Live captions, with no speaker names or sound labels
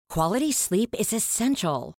Quality sleep is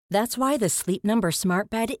essential. That's why the Sleep Number Smart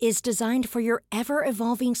Bed is designed for your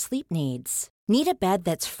ever-evolving sleep needs. Need a bed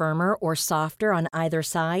that's firmer or softer on either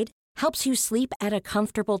side? Helps you sleep at a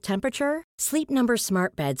comfortable temperature? Sleep Number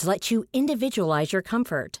Smart Beds let you individualize your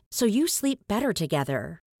comfort, so you sleep better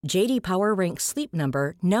together. J.D. Power ranks Sleep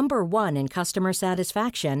Number number 1 in customer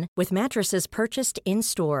satisfaction with mattresses purchased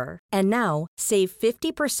in-store. And now, save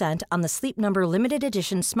 50% on the Sleep Number Limited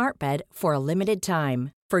Edition Smart Bed for a limited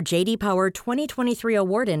time. For J.D. Power 2023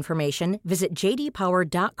 award information, visit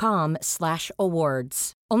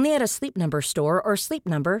jdpower.com/awards. Only at a Sleep Number store or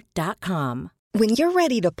sleepnumber.com. When you're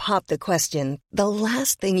ready to pop the question, the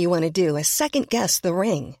last thing you want to do is second-guess the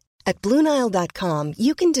ring. At BlueNile.com,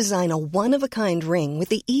 you can design a one-of-a-kind ring with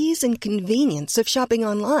the ease and convenience of shopping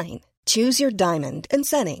online. Choose your diamond and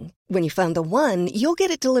setting. When you find the one, you'll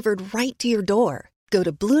get it delivered right to your door. Go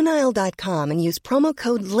to BlueNile.com and use promo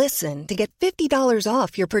code LISTEN to get $50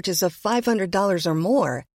 off your purchase of $500 or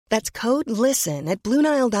more. That's code LISTEN at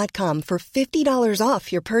BlueNile.com for $50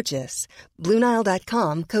 off your purchase.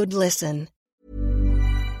 BlueNile.com, code LISTEN.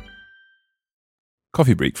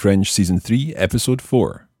 Coffee Break French Season 3, Episode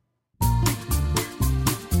 4.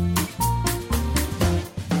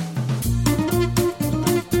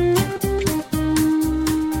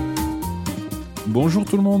 Bonjour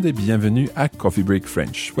tout le monde et bienvenue à Coffee Break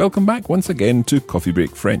French. Welcome back once again to Coffee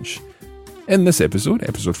Break French. In this episode,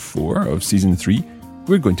 episode 4 of season 3,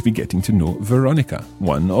 we're going to be getting to know Veronica,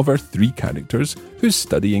 one of our 3 characters who's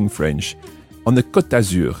studying French on the Côte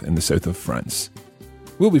d'Azur in the south of France.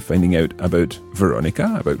 We'll be finding out about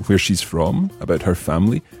Veronica, about where she's from, about her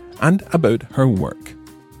family, and about her work.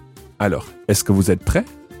 Alors, est-ce que vous êtes prêts?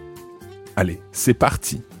 Allez, c'est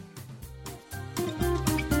parti!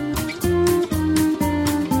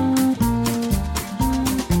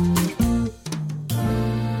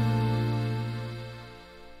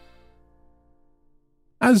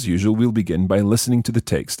 As usual, we'll begin by listening to the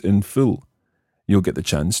text in full. You'll get the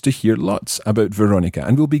chance to hear lots about Veronica,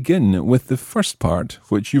 and we'll begin with the first part,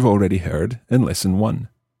 which you've already heard in Lesson 1.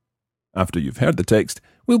 After you've heard the text,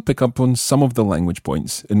 we'll pick up on some of the language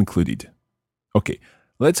points included. Okay,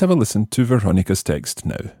 let's have a listen to Veronica's text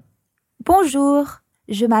now. Bonjour,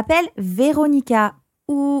 je m'appelle Véronica,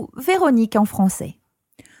 ou Véronique en français.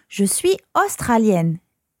 Je suis australienne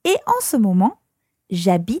et en ce moment,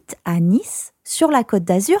 j'habite à Nice, sur la Côte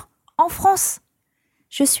d'Azur, en France.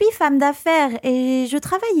 Je suis femme d'affaires et je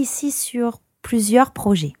travaille ici sur plusieurs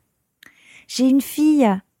projets. J'ai une fille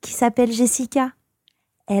qui s'appelle Jessica.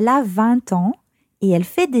 Elle a 20 ans et elle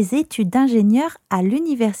fait des études d'ingénieur à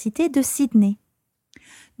l'université de Sydney.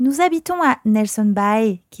 Nous habitons à Nelson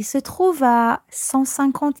Bay, qui se trouve à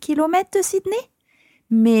 150 km de Sydney.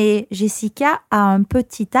 Mais Jessica a un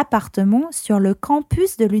petit appartement sur le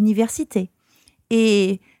campus de l'université.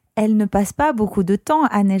 Et elle ne passe pas beaucoup de temps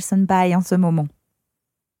à Nelson Bay en ce moment.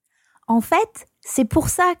 En fait, c'est pour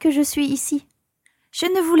ça que je suis ici. Je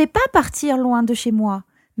ne voulais pas partir loin de chez moi,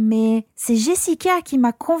 mais c'est Jessica qui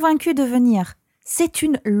m'a convaincue de venir. C'est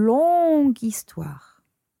une longue histoire.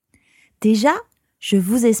 Déjà, je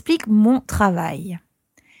vous explique mon travail.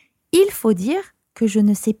 Il faut dire que je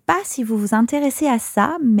ne sais pas si vous vous intéressez à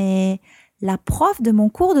ça, mais la prof de mon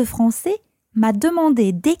cours de français m'a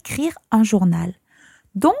demandé d'écrire un journal.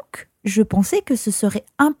 Donc, je pensais que ce serait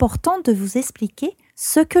important de vous expliquer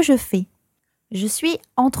ce que je fais. Je suis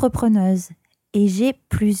entrepreneuse et j'ai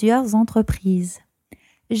plusieurs entreprises.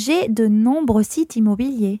 J'ai de nombreux sites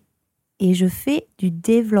immobiliers et je fais du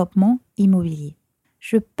développement immobilier.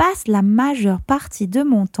 Je passe la majeure partie de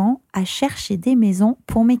mon temps à chercher des maisons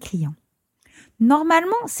pour mes clients.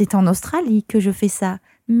 Normalement, c'est en Australie que je fais ça,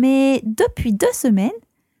 mais depuis 2 semaines,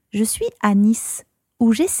 je suis à Nice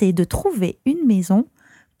où j'essaie de trouver une maison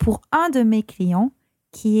pour un de mes clients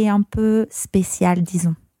qui est un peu spécial,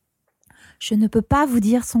 disons. Je ne peux pas vous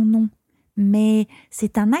dire son nom, mais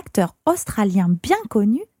c'est un acteur australien bien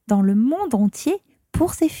connu dans le monde entier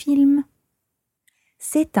pour ses films.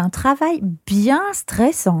 C'est un travail bien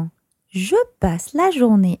stressant. Je passe la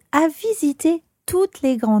journée à visiter toutes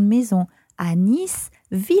les grandes maisons à Nice,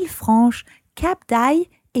 Villefranche, Cap d'Aille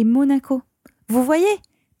et Monaco. Vous voyez,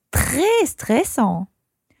 très stressant.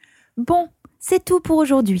 Bon, c'est tout pour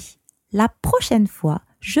aujourd'hui. La prochaine fois,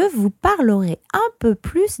 je vous parlerai un peu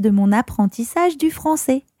plus de mon apprentissage du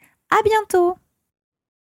français. À bientôt!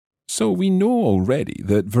 So we know already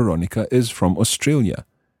that Veronica is from Australia.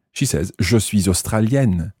 She says, je suis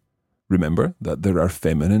australienne. Remember that there are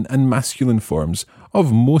feminine and masculine forms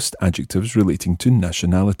of most adjectives relating to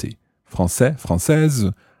nationality. Français,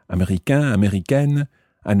 française, américain, américaine,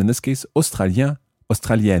 and in this case, australien,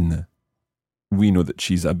 australienne. We know that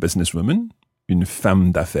she's a businesswoman, une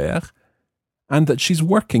femme d'affaires, and that she's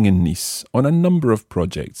working in Nice on a number of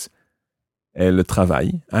projects. Elle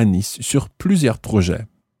travaille à Nice sur plusieurs projets.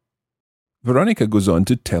 Veronica goes on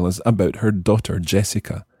to tell us about her daughter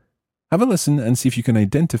Jessica. Have a listen and see if you can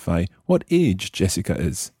identify what age Jessica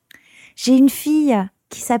is. J'ai une fille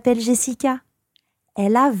qui s'appelle Jessica.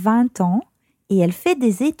 Elle a 20 ans et elle fait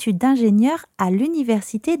des études d'ingénieur à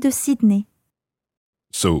l'université de Sydney.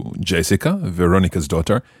 So, Jessica, Veronica's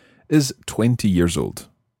daughter, is 20 years old.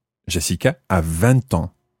 Jessica a 20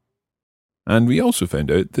 ans. And we also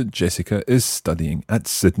found out that Jessica is studying at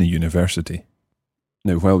Sydney University.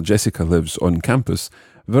 Now, while Jessica lives on campus,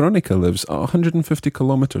 Veronica lives 150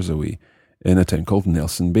 kilometres away in a town called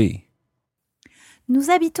Nelson Bay. Nous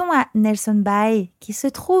habitons à Nelson Bay, qui se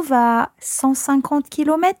trouve à 150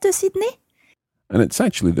 km de Sydney. And it's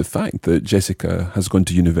actually the fact that Jessica has gone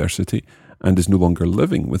to university and is no longer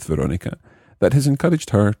living with Veronica that has encouraged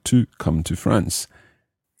her to come to France.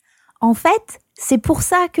 En fait, c'est pour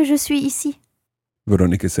ça que je suis ici.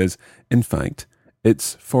 Veronica says, in fact,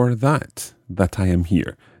 it's for that I am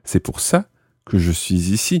here. C'est pour ça que je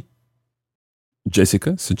suis ici.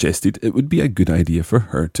 Jessica suggested it would be a good idea for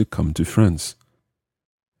her to come to France.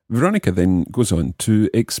 Veronica then goes on to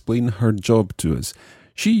explain her job to us.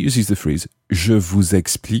 She uses the phrase, je vous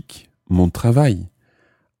explique mon travail.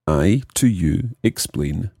 I, to you,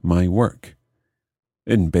 explain my work.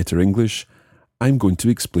 In better English, I'm going to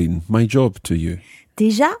explain my job to you.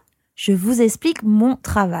 Déjà, je vous explique mon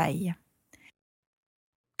travail.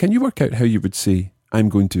 Can you work out how you would say, I'm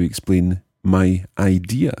going to explain my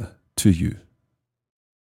idea to you?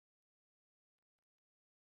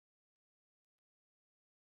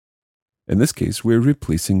 In this case, we're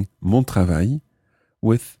replacing mon travail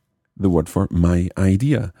with the word for my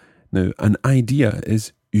idea. Now, an idea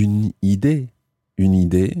is une idée. Une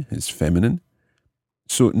idée is feminine.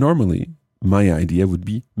 So normally, my idea would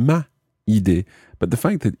be ma idée. But the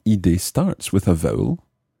fact that idée starts with a vowel,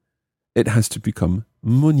 it has to become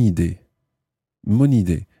mon idée. Mon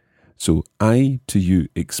idée. So I to you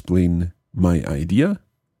explain my idea.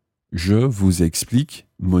 Je vous explique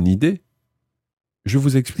mon idée. Je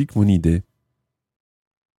vous explique mon idée.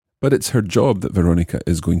 But it's her job that Veronica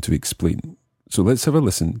is going to explain. So let's have a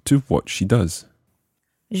listen to what she does.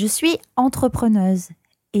 Je suis entrepreneuse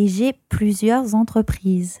et j'ai plusieurs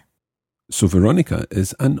entreprises. So Veronica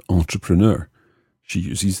is an entrepreneur. She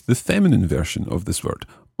uses the feminine version of this word,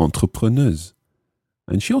 entrepreneuse.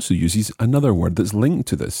 And she also uses another word that's linked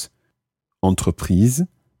to this. Entreprise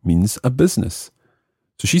means a business.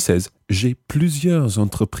 So she says, j'ai plusieurs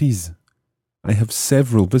entreprises. I have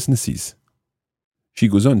several businesses. She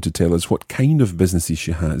goes on to tell us what kind of businesses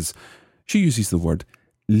she has. She uses the word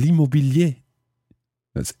l'immobilier.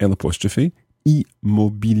 That's L',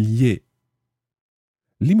 immobilier.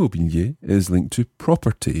 L'immobilier is linked to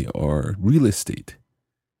property or real estate.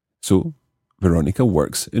 So, Veronica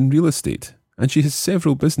works in real estate, and she has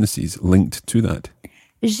several businesses linked to that.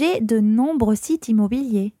 J'ai de nombreux sites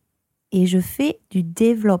immobiliers et je fais du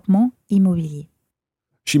développement immobilier.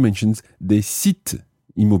 She mentions des sites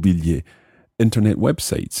immobiliers, internet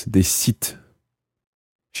websites, des sites.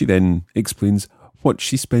 She then explains what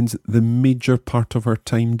she spends the major part of her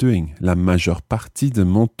time doing, la majeure partie de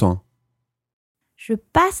mon temps. Je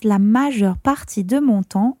passe la majeure partie de mon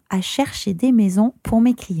temps à chercher des maisons pour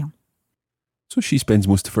mes clients. So she spends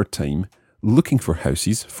most of her time looking for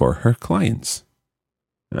houses for her clients.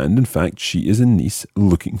 And in fact, she is in Nice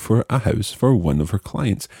looking for a house for one of her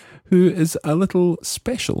clients, who is a little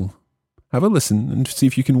special. Have a listen and see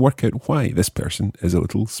if you can work out why this person is a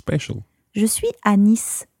little special. Je suis à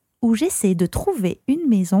Nice, où j'essaie de trouver une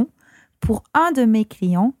maison pour un de mes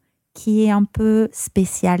clients qui est un peu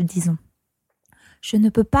spécial, disons. Je ne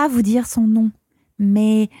peux pas vous dire son nom,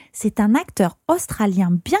 mais c'est un acteur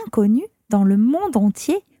australien bien connu dans le monde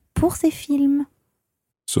entier pour ses films.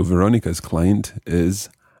 So Veronica's client is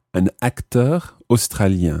an acteur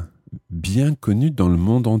australien bien connu dans le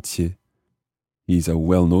monde entier. He's a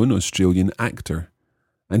well-known Australian actor,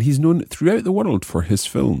 and he's known throughout the world for his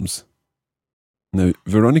films. Now,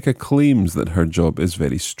 Veronica claims that her job is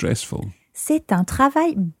very stressful. C'est un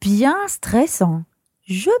travail bien stressant.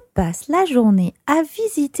 Je passe la journée à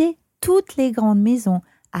visiter toutes les grandes maisons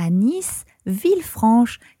à Nice,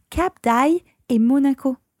 Villefranche, Cap d'Aille et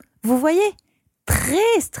Monaco. Vous voyez,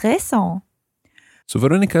 très stressant. So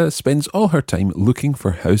Veronica spends all her time looking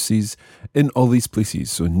for houses in all these places,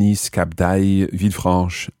 so Nice, Cap d'Aille,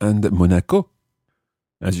 Villefranche and Monaco.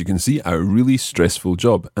 As you can see, a really stressful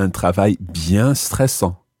job, un travail bien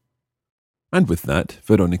stressant. And with that,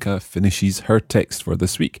 Veronica finishes her text for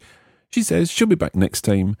this week. She says she'll be back next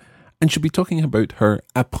time, and she'll be talking about her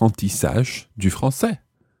apprentissage du français,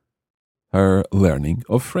 her learning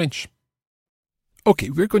of French. Okay,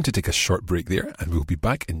 we're going to take a short break there, and we'll be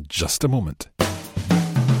back in just a moment.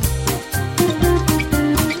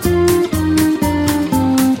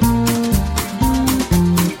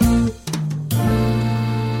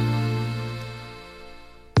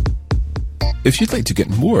 If you'd like to get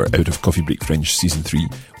more out of Coffee Break French Season 3,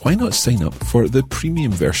 why not sign up for the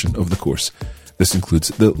premium version of the course? This includes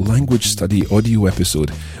the language study audio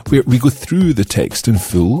episode, where we go through the text in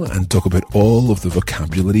full and talk about all of the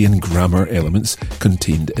vocabulary and grammar elements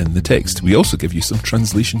contained in the text. We also give you some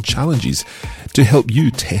translation challenges to help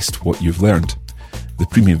you test what you've learned. The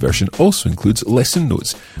premium version also includes lesson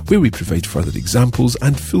notes, where we provide further examples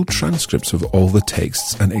and full transcripts of all the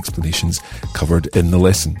texts and explanations covered in the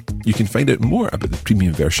lesson. You can find out more about the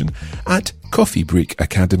premium version at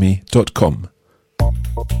coffeebreakacademy.com.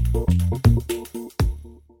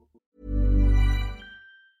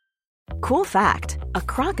 Cool fact, a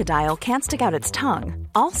crocodile can't stick out its tongue.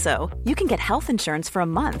 Also, you can get health insurance for a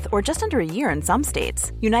month or just under a year in some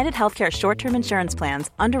states. United Healthcare short-term insurance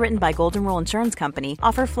plans, underwritten by Golden Rule Insurance Company,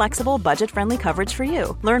 offer flexible, budget-friendly coverage for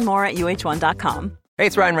you. Learn more at uh1.com. Hey,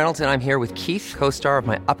 it's Ryan Reynolds, and I'm here with Keith, co-star of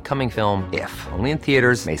my upcoming film, If, only in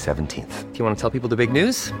theaters May 17th. Do you want to tell people the big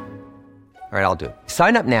news? All right, I'll do it.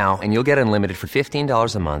 Sign up now and you'll get unlimited for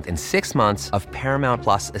 $15 a month and 6 months of Paramount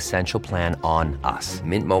Plus Essential Plan on us.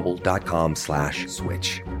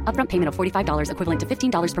 MintMobile.com/switch. Upfront payment of $45 equivalent to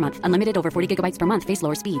 $15 per month. Unlimited over 40 gigabytes per month. Face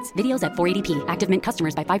lower speeds. Videos at 480p. Active Mint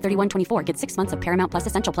customers by 531.24 get 6 months of Paramount Plus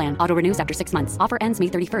Essential Plan. Auto renews after 6 months. Offer ends May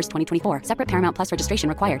 31st, 2024. Separate Paramount Plus registration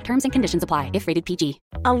required. Terms and conditions apply if rated PG.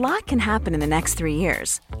 A lot can happen in the next 3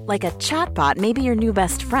 years. Like a chatbot may be your new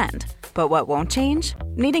best friend. But what won't change?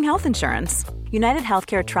 Needing health insurance. United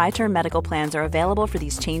Healthcare Tri-Term Medical Plans are available for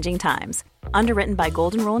these changing times. Underwritten by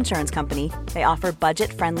Golden Rule Insurance Company, they offer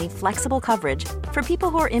budget-friendly, flexible coverage for people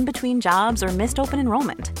who are in between jobs or missed open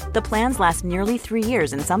enrollment. The plans last nearly 3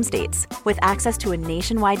 years in some states, with access to a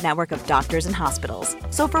nationwide network of doctors and hospitals.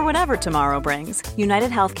 So for whatever tomorrow brings,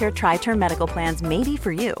 United Healthcare Tri-Term Medical Plans may be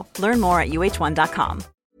for you. Learn more at uh1.com.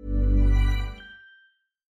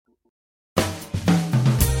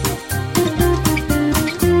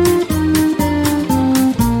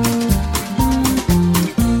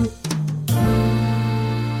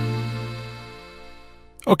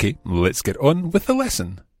 Okay, let's get on with the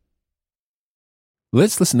lesson.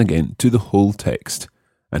 Let's listen again to the whole text,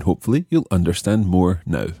 and hopefully you'll understand more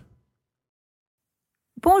now.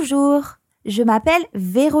 Bonjour, je m'appelle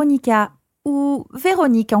Véronica, ou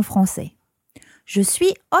Véronique en français. Je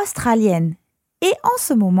suis australienne et en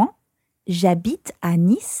ce moment, j'habite à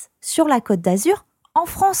Nice, sur la Côte d'Azur, en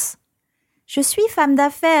France. Je suis femme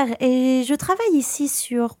d'affaires et je travaille ici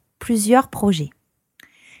sur plusieurs projets.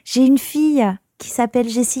 J'ai une fille qui s'appelle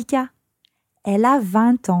Jessica. Elle a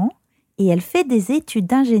 20 ans et elle fait des études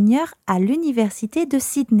d'ingénieur à l'université de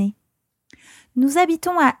Sydney. Nous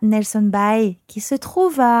habitons à Nelson Bay, qui se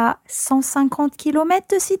trouve à 150 km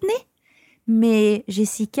de Sydney. Mais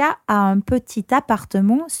Jessica a un petit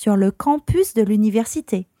appartement sur le campus de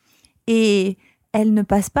l'université. Et elle ne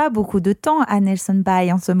passe pas beaucoup de temps à Nelson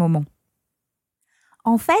Bay en ce moment.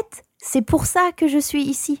 En fait, c'est pour ça que je suis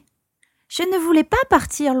ici. Je ne voulais pas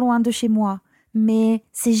partir loin de chez moi. Mais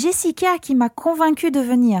c'est Jessica qui m'a convaincue de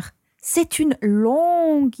venir. C'est une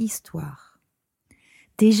longue histoire.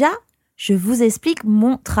 Déjà, je vous explique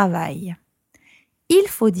mon travail. Il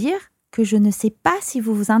faut dire que je ne sais pas si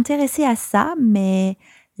vous vous intéressez à ça, mais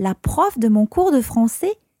la prof de mon cours de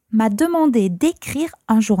français m'a demandé d'écrire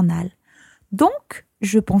un journal. Donc,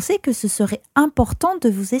 je pensais que ce serait important de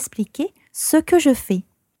vous expliquer ce que je fais.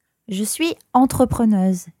 Je suis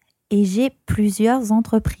entrepreneuse et j'ai plusieurs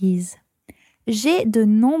entreprises. J'ai de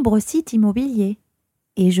nombreux sites immobiliers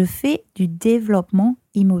et je fais du développement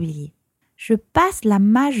immobilier. Je passe la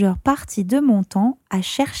majeure partie de mon temps à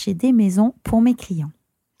chercher des maisons pour mes clients.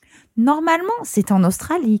 Normalement, c'est en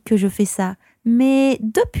Australie que je fais ça, mais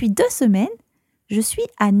depuis 2 semaines, je suis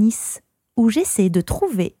à Nice où j'essaie de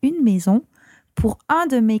trouver une maison pour un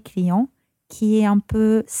de mes clients qui est un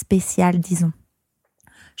peu spécial, disons.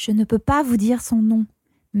 Je ne peux pas vous dire son nom.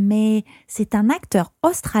 Mais c'est un acteur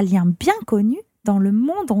australien bien connu dans le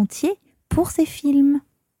monde entier pour ses films.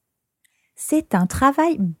 C'est un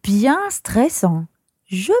travail bien stressant.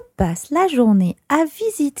 Je passe la journée à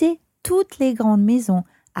visiter toutes les grandes maisons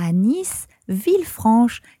à Nice,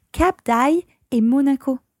 Villefranche, Cap d'Aille et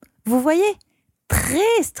Monaco. Vous voyez,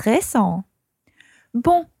 très stressant.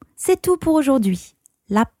 Bon, c'est tout pour aujourd'hui.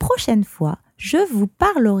 La prochaine fois, je vous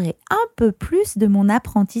parlerai un peu plus de mon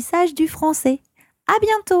apprentissage du français. À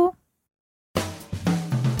bientôt!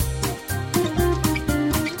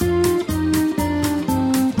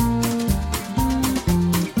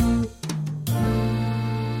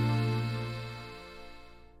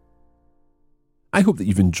 I hope that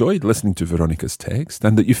you've enjoyed listening to Veronica's text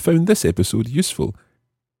and that you found this episode useful.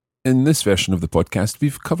 In this version of the podcast,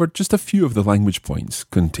 we've covered just a few of the language points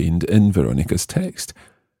contained in Veronica's text.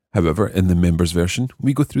 However, in the members version,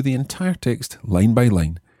 we go through the entire text line by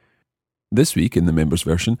line. This week, in the members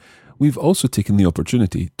version, we've also taken the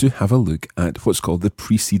opportunity to have a look at what's called the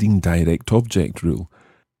preceding direct object rule.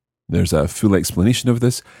 There's a full explanation of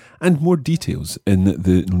this and more details in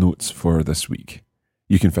the notes for this week.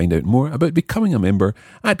 You can find out more about becoming a member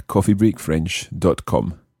at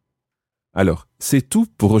coffeebreakfrench.com. Alors, c'est tout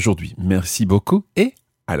pour aujourd'hui. Merci beaucoup et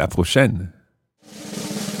à la prochaine.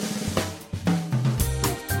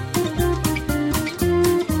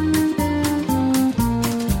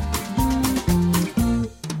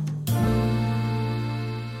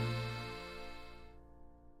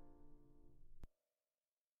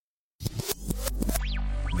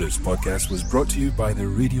 This podcast was brought to you by the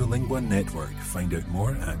Radiolingua Network. Find out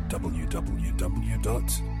more at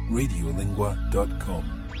www.radiolingua.com.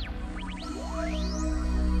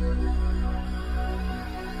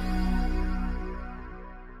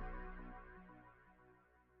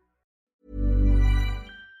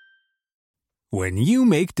 When you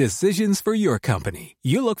make decisions for your company,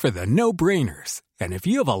 you look for the no-brainers. And if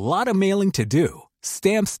you have a lot of mailing to do,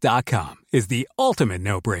 Stamps.com is the ultimate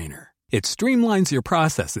no-brainer. It streamlines your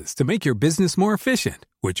processes to make your business more efficient,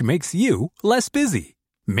 which makes you less busy.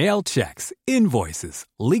 Mail checks, invoices,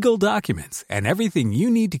 legal documents, and everything you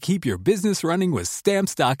need to keep your business running with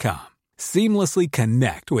Stamps.com. Seamlessly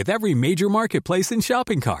connect with every major marketplace and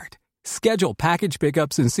shopping cart. Schedule package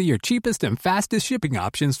pickups and see your cheapest and fastest shipping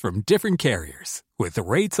options from different carriers, with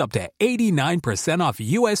rates up to 89% off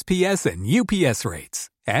USPS and UPS rates.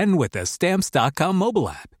 And with the Stamps.com mobile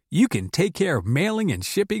app, you can take care of mailing and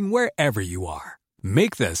shipping wherever you are.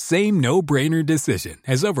 Make the same no-brainer decision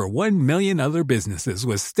as over 1 million other businesses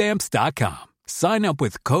with Stamps.com. Sign up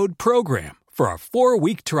with code PROGRAM for a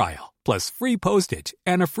 4-week trial, plus free postage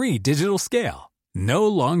and a free digital scale. No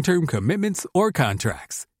long-term commitments or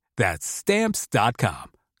contracts. That's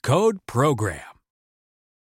Stamps.com. Code PROGRAM.